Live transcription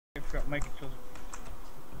Oh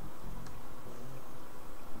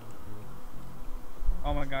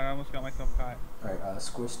my god, I almost got myself caught. Alright,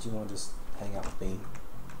 Squish, do you want to just hang out with Bean?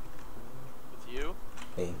 With you?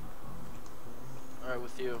 Bean. Alright,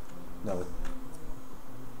 with you. No,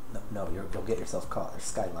 you'll get yourself caught. There's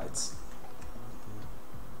skylights.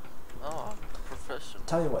 Oh, I'm professional.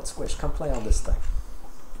 Tell you what, Squish, come play on this thing.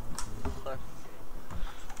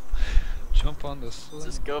 Jump on this.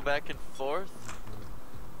 Just go back and forth?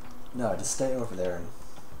 No, just stay over there and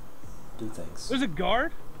do things. There's a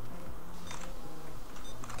guard?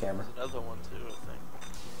 Camera. There's another one too, I think.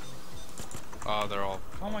 Oh, they're all.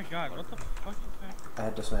 Oh my god, what the fuck is that? I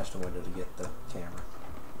had to smash the window to get the camera.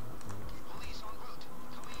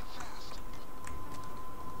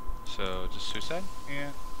 So, just suicide?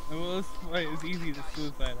 Yeah. Well, it's easy to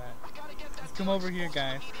suicide that. Let's come over here,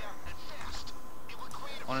 guys.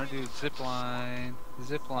 I want to do zip line.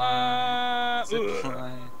 Zip line. Zip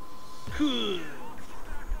line.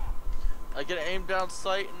 I get aim down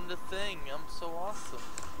sight in the thing. I'm so awesome.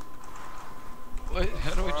 What?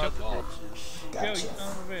 How do we jump off? Gotcha. Yo, you son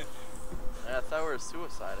of a bitch. Yeah, I thought we were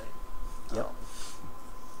suiciding. Yep.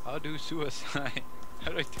 I'll do suicide.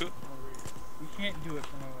 How do I do it? You can't do it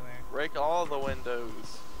from over there. Break all the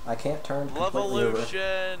windows. I can't turn completely over.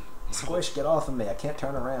 Levolution! Squish, get off of me. I can't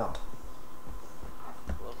turn around.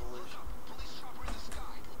 Levolution.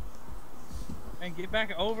 And get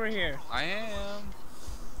back over here. I am.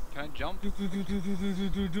 Can I jump?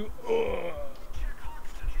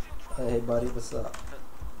 Hey, buddy, what's up?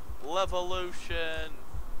 Levolution!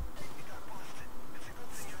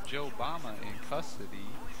 Joe Obama in custody.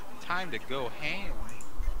 Time to go ham.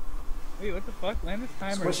 Wait, what the fuck? Land this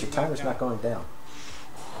timer. Squish, your timer's not going down.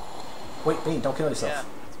 Wait, Bean, don't kill yourself.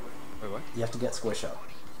 Yeah. Wait, what? You have to get Squish up.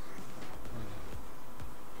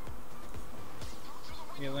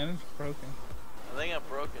 Yeah, Landon's broken. I think I'm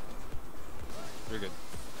broken. You're good.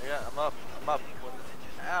 I'm up. I'm up.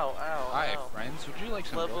 Ow, ow, Hi, ow. friends. Would you like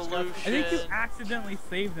some Girl Scouts? Levolution. I think you accidentally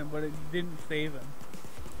saved him, but it didn't save him.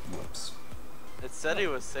 Whoops. It said he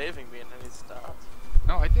was saving me and then he stopped.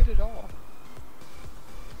 No, I did it all.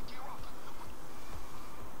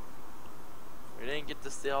 We didn't get to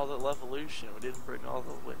see all the levolution. We didn't bring all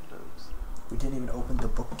the windows. We didn't even open the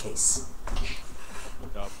bookcase. The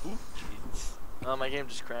bookies. Oh, my game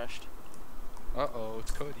just crashed. Uh-oh,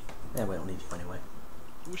 it's Cody. Yeah, we don't need you anyway.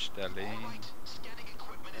 Push the lane.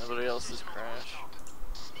 Nobody else's crash.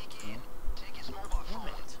 Damn it.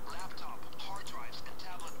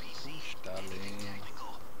 Push the lane.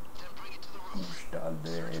 Push the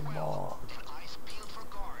lane, Mom.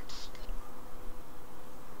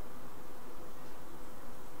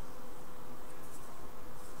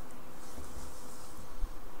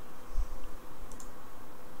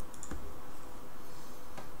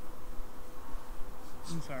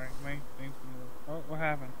 I'm sorry, my thing's moved. Oh, what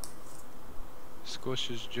happened?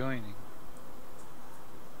 Squish is joining.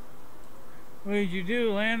 What did you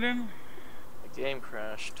do, Landon? The game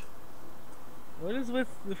crashed. What is with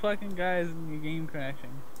the fucking guys in your game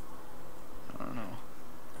crashing? I don't know.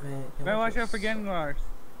 Man, Better watch out for Gengar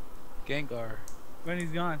Gengar. when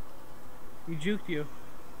he's gone. He juked you.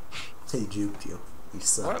 He juked you. You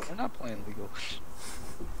suck. What? We're not playing legal.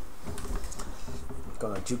 I'm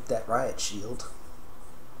gonna juke that riot shield.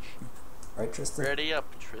 Right, Tristan? Ready up,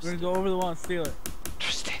 We're Tristan. gonna go over the wall and steal it.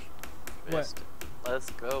 Tristan. What? Let's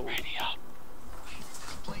go. Ready up.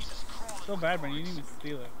 So bad, man. You didn't even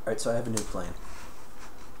steal it. Alright, so I have a new plan.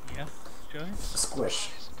 Yes, Joey? Squish,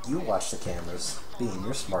 you watch the cameras. Bean,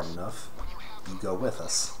 you're smart enough. You go with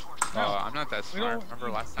us. No. Oh, I'm not that smart.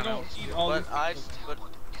 Remember last time I was... need all these But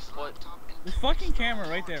what? This fucking camera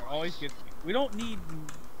right there always gets me. We don't need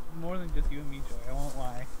more than just you and me, Joey. I won't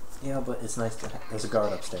lie. Yeah, but it's nice to there's a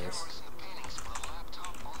guard upstairs.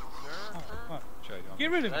 Oh, fuck. Should I do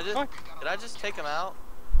Get rid of it. Fuck. Did I just take him out?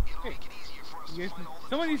 Hey.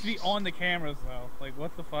 Someone needs to be on the cameras, though. Like,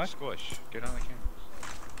 what the fuck? Squish. Get on the camera.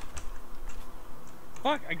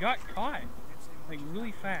 Fuck, I got caught. Like,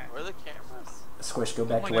 really fast. Where are the cameras? Squish, go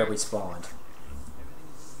back my to where God. we spawned.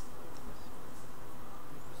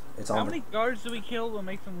 It's How on. many guards do we kill to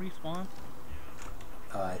make them respawn?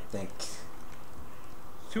 I think.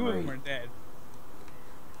 Two of them 3. are dead.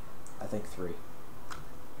 I think 3.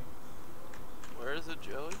 Where is it,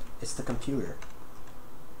 Joey? It's the computer.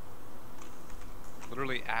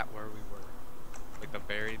 Literally at where we were. Like the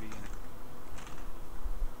very beginning.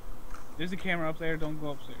 There's a camera up there. Don't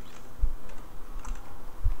go upstairs.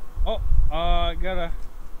 Oh, got a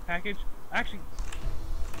package. Actually,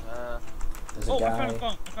 There's a I guy. found a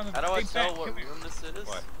phone. I found a How do I Hey, tell Pat, what come here. room this is?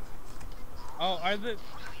 What? Oh, are the...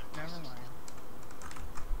 Never mind.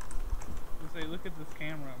 say, look at this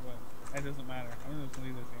camera, but that doesn't matter. I'm just gonna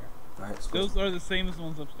leave this here. Alright, Squish. Those are the same as the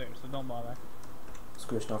ones upstairs, so don't bother.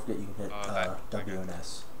 Squish, don't forget you can hit W and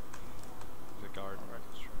S. The guard right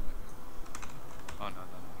this room. Oh no.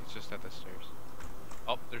 He's just at the stairs.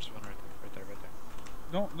 Oh, there's one right there.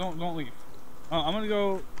 Don't leave. I'm gonna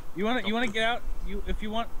go. You wanna get out? If you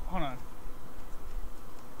want, hold on.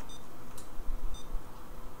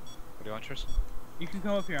 What do you want, Tristan? You can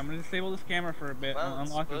come up here. I'm gonna disable this camera for a bit and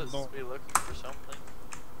unlock this door. Be looking for something.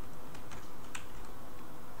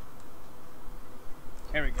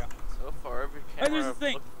 There we go. So far, every camera there's a I've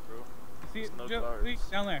thing. looked through. See, No Joe, guards. see,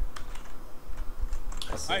 down there.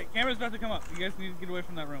 I see. Alright, camera's about to come up. You guys need to get away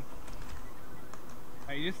from that room.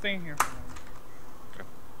 Alright, you just stay in here for a minute. Okay.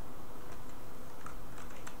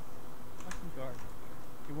 Fucking guard.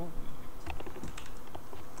 He won't leave.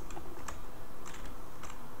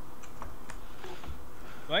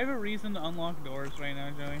 Do I have a reason to unlock doors right now,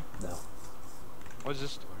 Joey? No. What's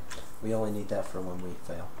this door? We only need that for when we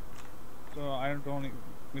fail. So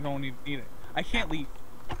we don't even need it. I can't leave.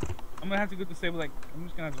 I'm gonna have to go disable that. I'm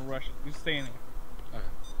just gonna have to rush it. Just stay in there. Okay.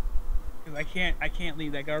 Cause I can't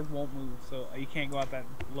leave. That guard won't move, so you can't go out that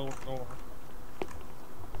lower door.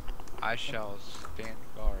 I shall stand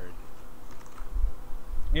guard.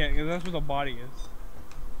 Yeah, cause that's where the body is.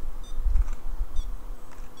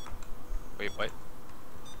 Wait, what?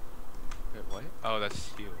 Wait, what? Oh,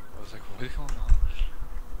 that's you. I was like, what is going on?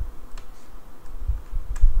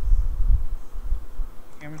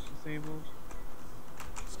 Camera's disabled.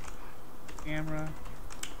 Camera.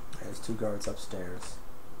 There's 2 guards upstairs.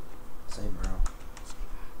 Same room.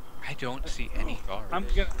 I don't see any guards. I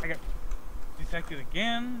got detected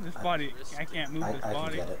again. This body, I can't move this I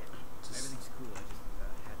body. can get it. Just, Everything's cool. I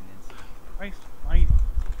just had an incident. Christ almighty.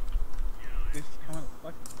 This is coming to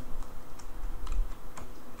fucking.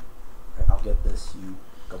 Alright, I'll get this. You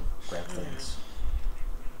go grab things.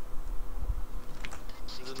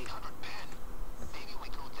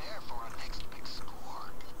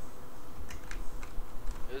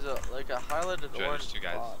 There's like a highlighted Joe, orange there's 2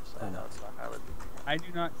 guys. box. I know. It's not highlighted. I do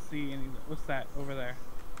not see any. What's that over there?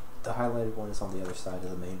 The highlighted one is on the other side of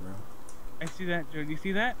the main room. I see that, Joe. Do you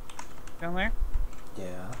see that? Down there?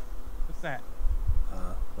 Yeah. What's that?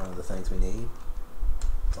 One of the things we need.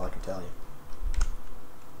 That's all I can tell you.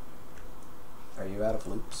 Are you out of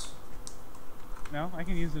loops? No, I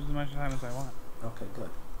can use it as much time as I want. Okay, good.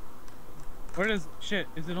 Where does shit?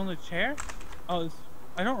 Is it on the chair? Oh,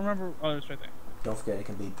 I don't remember. Oh, it's right there. Don't forget it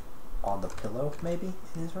can be on the pillow, maybe,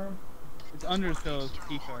 in his room? It's under his pillows.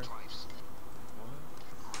 Key card.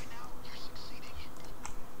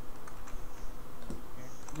 Okay.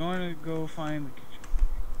 I'm going to go find the kitchen.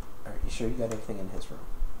 Alright, you sure you got everything in his room?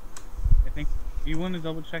 I think you want to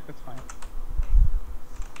double check. That's fine.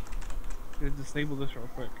 Gonna disable this real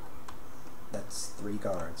quick. That's 3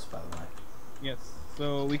 guards, by the way. Yes.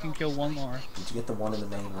 So we can kill one more. Did you get the one in the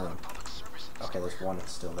main room? Okay, there's one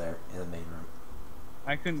that's still there in the main room.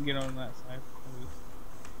 I couldn't get on that side.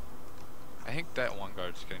 I think that one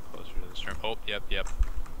guard's getting closer to this room. Oh, yep.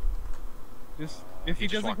 Just if he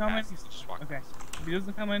doesn't walked come in, past. He just walked okay. past. If he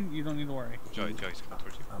doesn't come in, you don't need to worry. Joey's coming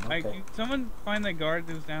towards you. I'm Like, okay. can someone find that guard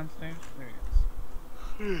that was downstairs? There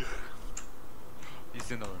he is.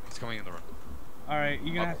 He's in the room. He's coming in the room. All right,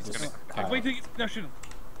 you're gonna Oh, have he's to. gonna- Wait till you no shoot him.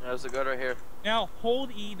 There's a guard right here. Now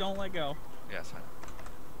hold E, don't let go. Yes, I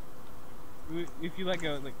know. If you let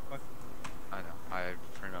go, like fuck. I know. I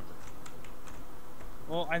remember.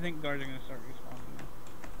 Well, I think guards are gonna start respawning now.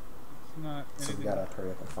 It's not. So we anything- gotta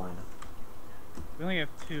hurry up and find him. We only have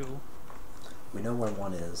 2. We know where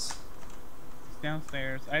one is. It's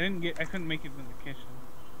downstairs. I couldn't make it in the kitchen.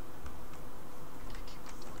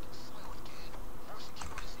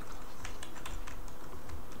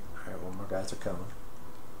 Alright, one more guys are coming.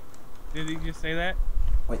 Did he just say that?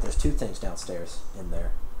 Wait, there's 2 things downstairs in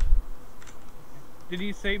there. Did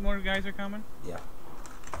he say more guys are coming? Yeah.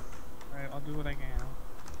 Alright, I'll do what I can.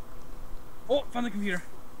 Oh, found the computer.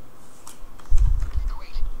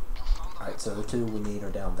 Alright, so the 2 we need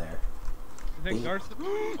are down there. Is that B. guard?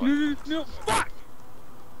 No, fuck!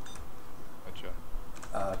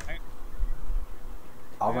 Gotcha.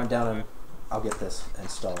 I'll run down and I'll get this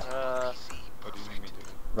installed. What do you need me to do?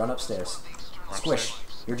 Run upstairs. Run Squish.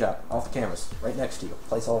 upstairs? Your job. Off the cameras. Right next to you.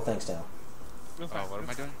 Place all the things down. Real Oh, fast. what am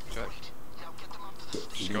I doing? Joey.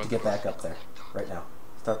 You go need to get back up there. Right now.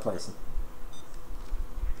 Start placing.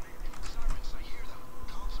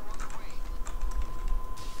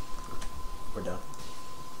 We're done.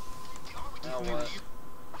 Now what?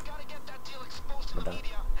 We're done.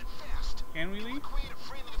 Can we leave?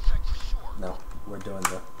 No, we're doing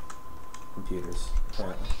the computers,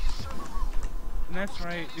 apparently. And that's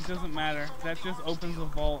right. It doesn't matter. That just opens the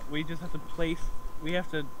vault. We just have to place. We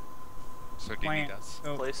have to So do you plant. need us?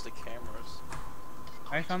 So Place the cameras.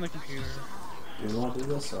 I found the computer. Do you want to do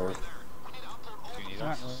this or? Do you need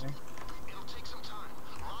Not us? really.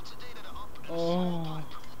 Oh,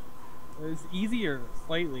 it's easier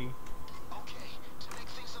slightly.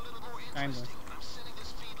 Kinda.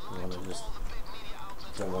 You want to just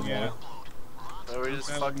go one Yeah. more? Are we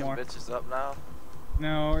just One fucking more. bitches up now?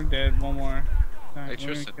 No, we're dead. One more. Hey, We're gonna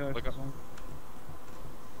Tristan, kill look up. ourselves.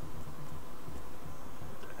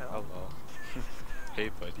 What the hell? Hello. Hey,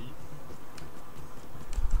 buddy.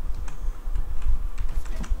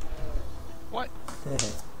 What?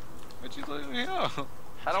 What'd you let me know?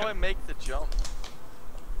 How do I make the jump?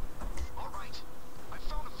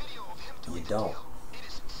 You don't.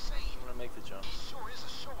 I'm gonna make the jump.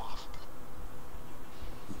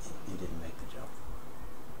 You didn't make the jump.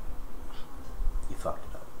 You fucked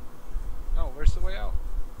it up. No, where's the way out?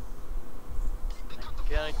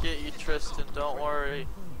 Gonna get you, Tristan. Don't worry.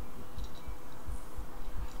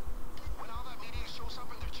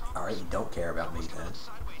 Alright, you don't care about me then.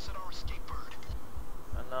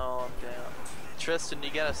 I know I'm down. Tristan, you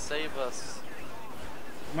gotta save us.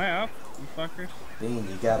 Am I up, you fuckers? Bean,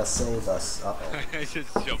 you gotta save us. Uh-oh. I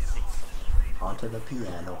just jumped. Onto the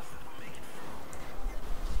piano.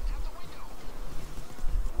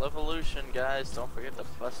 Revolution, guys. Don't forget to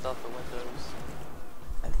bust out the windows.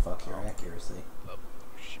 And fuck your accuracy. Oh,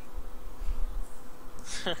 shit.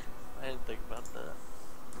 I didn't think about that.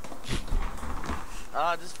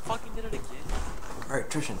 Ah, just fucking did it again. Alright,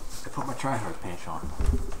 Trishan, I put my tryhard pants on.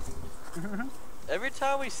 Every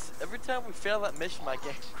time we fail that mission, my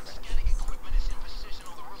game crashes.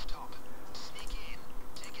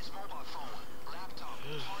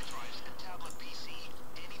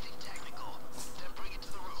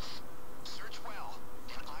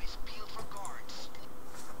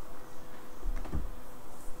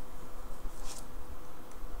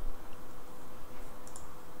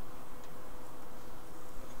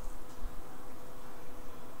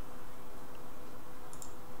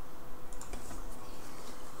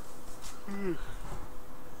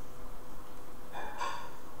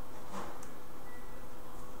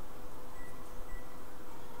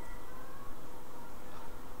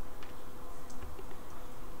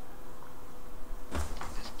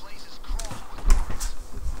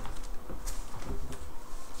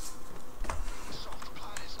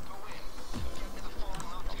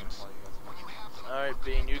 Alright,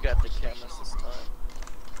 Bean, you got the cameras this time.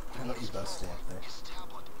 How about you both stay up there?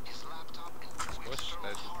 What's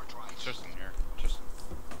that? Tristan here. Tristan.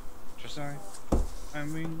 Sorry. I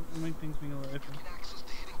mean things being a little iffy.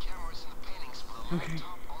 Okay.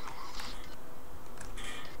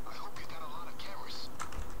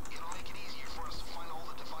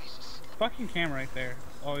 Fucking camera right there.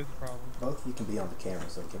 Always a problem. Both of you can be on the camera,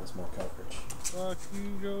 so give us more coverage. Fuck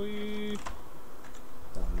you, Joey.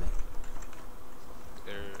 Don't me.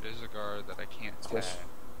 There is a guard that I can't tag. Squish.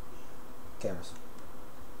 Cameras.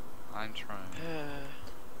 I'm trying.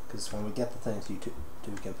 Because when we get the things, you two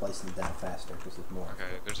can place them down faster, because there's more.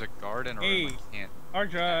 Okay, there's a guard in a Hey. room I can't.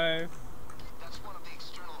 Hard drive.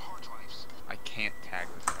 I can't tag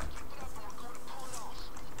this guy.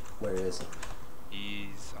 Where is it?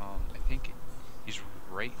 He's I think he's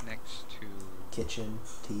right next to. Kitchen,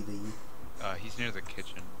 TV. He's near the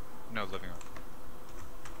kitchen. No, living room.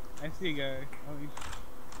 I see a guy. Oh, he's...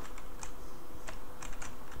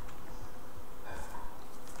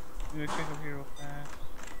 I'm gonna check up here real fast.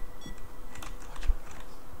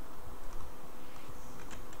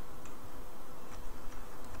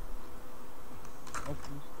 Open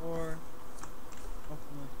this door. Open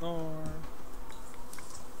this door.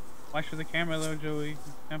 Watch for the camera though, Joey.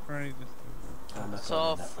 It's temporary. Just... I'm not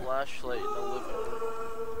Saw a going that way. flashlight in the living room.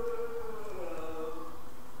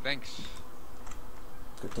 Thanks,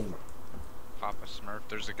 Good teamwork. Papa Smurf.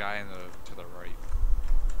 There's a guy to the right.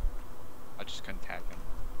 I just couldn't tag him.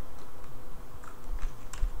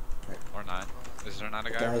 Right. Or not. Is there not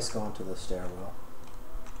a The guy? guy's going to the stairwell.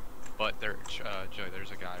 But there, Joey,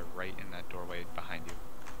 there's a guy right in that doorway behind you.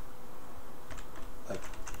 Like,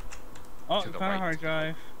 Oh, To the found a right. hard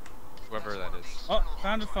drive. Whoever that is. Oh,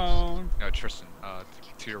 found a phone. No, Tristan.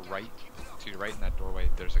 To your right in that doorway,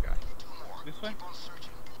 there's a guy. This way?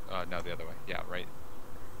 No, the other way. Yeah, right.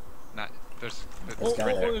 Not there's. This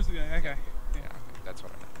guy there. there's a guy. Okay. Yeah, that's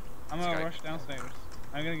what I meant. I'm This gonna guy. rush downstairs.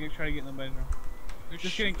 I'm gonna try to get in the bedroom.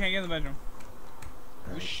 Just kidding, can't get in the bedroom. Who's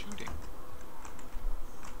Alright. shooting?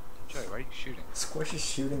 Joey, why are you shooting? Squish is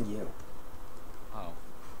shooting you.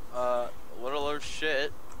 Oh. What a load of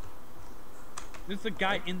shit. There's a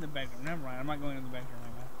guy in the bedroom. Never mind, I'm not going in the bedroom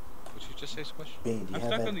right now. What'd you just say, Squish? Bean, do you I'm have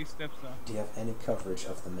stuck on any, these steps though. do you have any coverage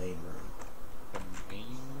of the main room? The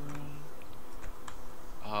main room?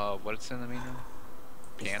 What's in the main room?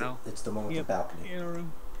 Piano? It's the one with Yep, the balcony. piano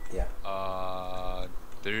room. Yeah.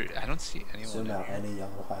 There. I don't see anyone. Zoom in out here. any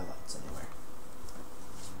yellow highlights anywhere.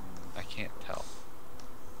 I can't tell.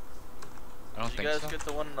 I don't Did think you guys so. get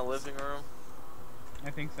the one in the living room?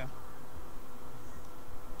 I think so.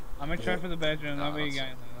 I'm gonna try Yeah. for the bedroom. No, There'll I be a don't see guy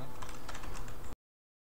in there.